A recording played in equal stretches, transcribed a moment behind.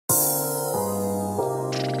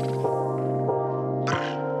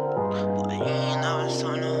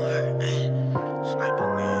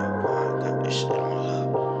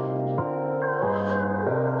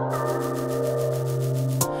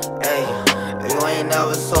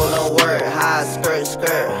never sold no word. High skirt,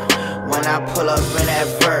 skirt. When I pull up in that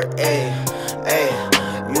vert, ayy,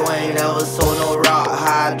 ayy. You ain't never sold no rock.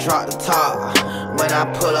 How I drop the top. When I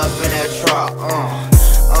pull up in that truck,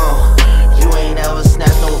 you ain't never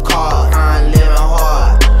snatched no car. I'm living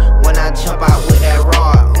hard. When I jump out with that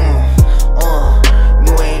rod,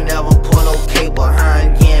 you ain't never pull no cable.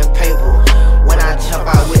 I'm getting paper. When I jump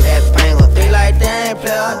out with that banger, they like, damn,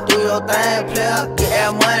 player, do your thing, player. Get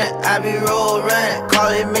that money, I be roll running.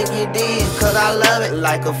 Call it Mickey D, cause I love it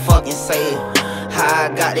like a fucking sailor. How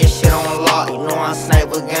I got this shit on lock, you know I'm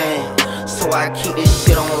sniper game, so I keep this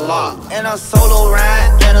shit on lock. And a solo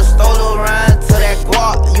ride, and a solo ride to that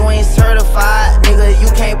guap. You ain't certified, nigga, you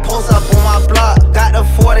can't post up on my block. Got the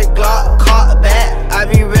 40 Glock, caught back, I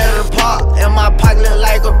be ready to pop. And my pocket look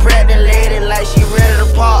like a pregnant lady, like she ready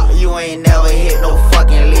to pop. You ain't never hit no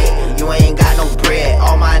fucking lick, you ain't got no bread.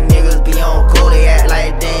 All my niggas be on cool, they act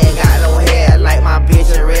like they ain't got no hair. Like my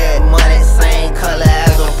bitch is red, money same color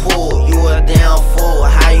as a pool. You a damn fool,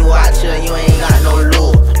 how you out here, you ain't got no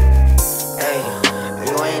loot.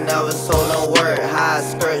 You ain't never sold no word. High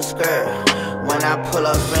skirt, skirt. When I pull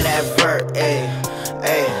up in that vert, ayy,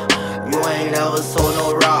 ayy. You ain't never sold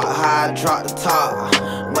no rock. How I drop the top.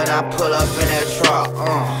 When I pull up in that truck,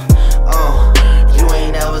 you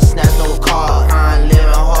ain't never snatched no car. I'm living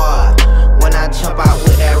hard. When I jump out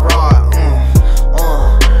with that rod,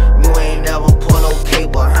 you ain't never pull no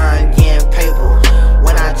cable. I'm getting paper.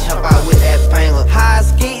 When I jump out with that banger, high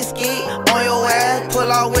ski, ski on your ass.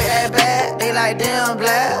 Pull out with that bag. They like, damn,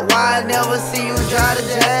 Black, why I never see you drive the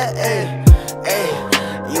jet? Ayy,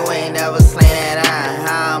 ayy. You ain't never slain that iron.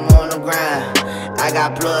 How I'm on the grind. I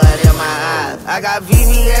got blood in my eyes. I got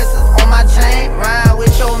VVS on my chain. Ride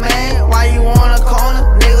with your man. Why you on the corner?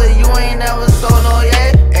 Nigga, you ain't never sold no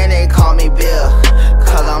yet. And they call me Bill,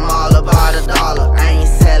 cause I'm all about a dollar. I ain't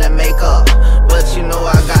selling makeup, but you know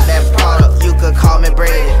I got that product. You could call me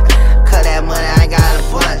Brady, cause that money I got a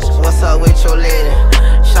bunch. What's up with your lady?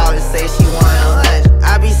 Shawty say she wanna hush.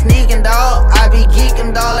 I be sneaking, dawg. I be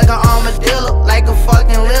geeking, dawg, like an armadillo, like a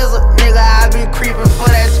fucking lizard. Nigga, I be creeping for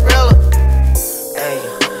that skrilla.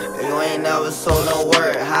 Ayy, you ain't never sold no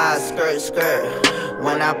word. High skirt, skirt.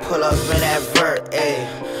 When I pull up in that vert, ayy,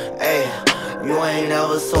 ayy. You ain't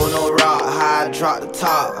never sold no rock. How I drop the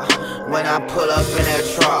top. When I pull up in that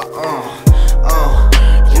truck,